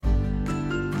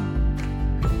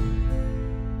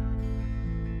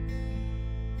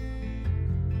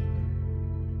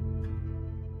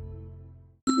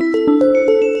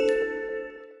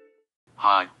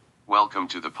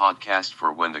welcome to the podcast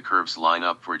for When the Curves Line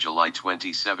Up for July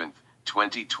 27,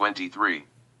 2023.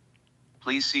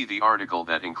 Please see the article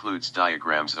that includes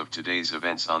diagrams of today's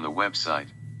events on the website.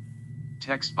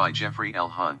 Text by Jeffrey L.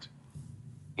 Hunt.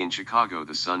 In Chicago,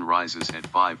 the sun rises at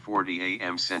 5:40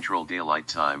 a.m. Central Daylight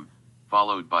Time,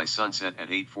 followed by sunset at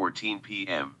 8:14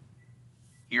 p.m.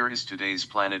 Here is today's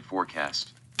planet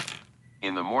forecast.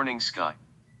 In the morning sky,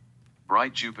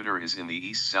 bright Jupiter is in the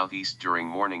east-southeast during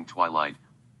morning twilight,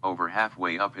 over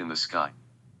halfway up in the sky.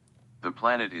 The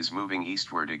planet is moving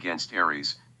eastward against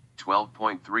Aries,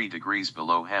 12.3 degrees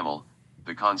below Hamel,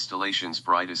 the constellation's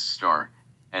brightest star,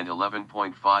 and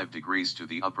 11.5 degrees to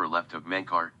the upper left of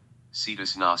Menkar,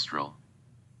 Cetus Nostril.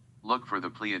 Look for the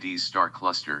Pleiades star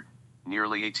cluster,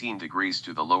 nearly 18 degrees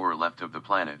to the lower left of the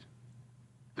planet.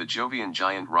 The Jovian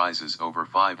giant rises over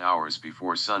 5 hours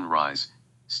before sunrise,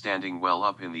 standing well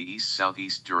up in the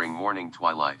east-southeast during morning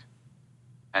twilight.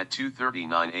 At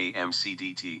 2:39 a.m.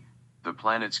 CDT, the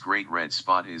planet's great red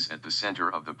spot is at the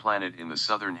center of the planet in the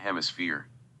southern hemisphere.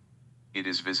 It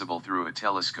is visible through a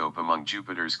telescope among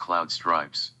Jupiter's cloud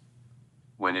stripes.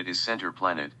 When it is center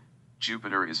planet,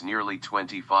 Jupiter is nearly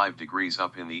 25 degrees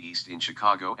up in the east in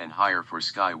Chicago and higher for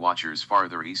sky watchers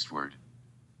farther eastward.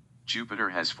 Jupiter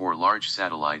has 4 large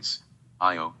satellites,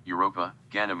 Io, Europa,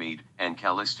 Ganymede, and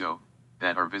Callisto,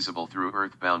 that are visible through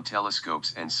earthbound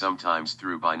telescopes and sometimes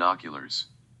through binoculars.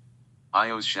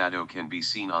 Io's shadow can be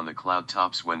seen on the cloud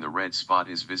tops when the red spot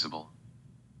is visible.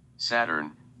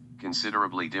 Saturn,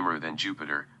 considerably dimmer than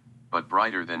Jupiter, but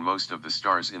brighter than most of the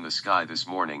stars in the sky this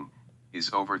morning,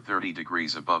 is over 30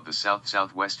 degrees above the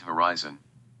south-southwest horizon.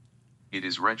 It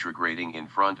is retrograding in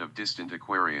front of distant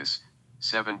Aquarius,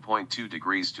 7.2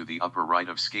 degrees to the upper right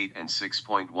of Skate and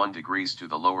 6.1 degrees to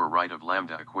the lower right of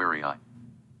Lambda Aquarii.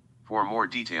 For more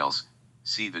details,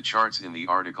 see the charts in the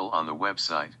article on the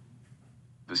website.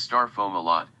 The star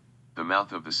Fomalhaut, the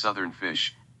mouth of the southern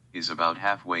fish, is about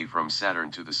halfway from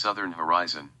Saturn to the southern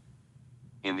horizon.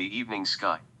 In the evening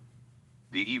sky,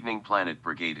 the evening planet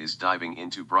brigade is diving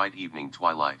into bright evening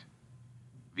twilight.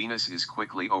 Venus is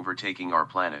quickly overtaking our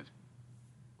planet.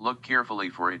 Look carefully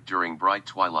for it during bright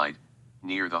twilight,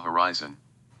 near the horizon.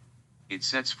 It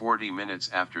sets 40 minutes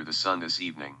after the sun this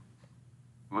evening.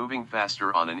 Moving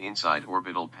faster on an inside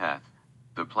orbital path,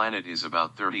 the planet is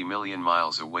about 30 million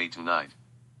miles away tonight.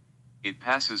 It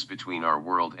passes between our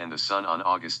world and the sun on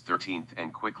August 13th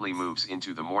and quickly moves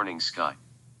into the morning sky.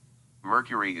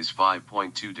 Mercury is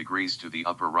 5.2 degrees to the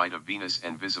upper right of Venus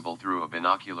and visible through a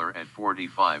binocular at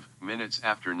 45 minutes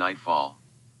after nightfall.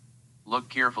 Look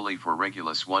carefully for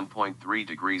Regulus 1.3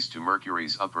 degrees to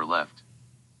Mercury's upper left.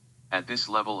 At this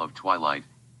level of twilight,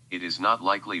 it is not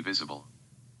likely visible.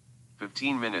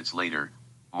 15 minutes later,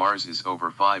 Mars is over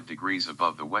 5 degrees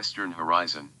above the western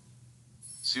horizon.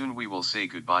 Soon we will say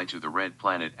goodbye to the red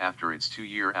planet after its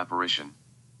 2-year apparition.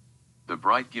 The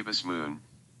bright gibbous moon,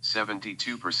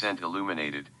 72%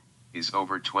 illuminated, is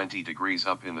over 20 degrees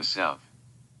up in the south.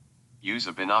 Use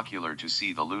a binocular to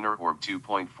see the lunar orb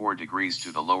 2.4 degrees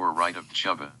to the lower right of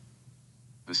Chuba.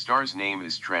 The star's name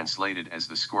is translated as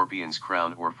the scorpion's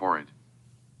crown or forehead.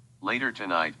 Later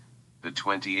tonight, the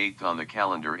 28th on the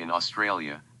calendar in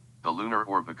Australia, the lunar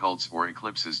orb occults or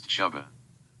eclipses Chuba.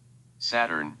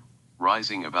 Saturn,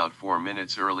 rising about 4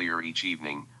 minutes earlier each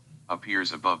evening,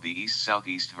 appears above the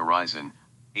east-southeast horizon,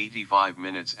 85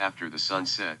 minutes after the sun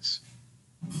sets.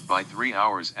 By 3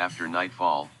 hours after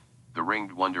nightfall, the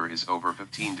ringed wonder is over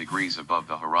 15 degrees above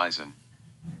the horizon.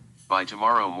 By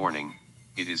tomorrow morning,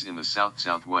 it is in the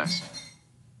south-southwest.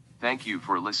 Thank you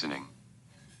for listening.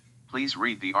 Please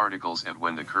read the articles at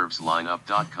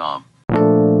whenthecurveslineup.com.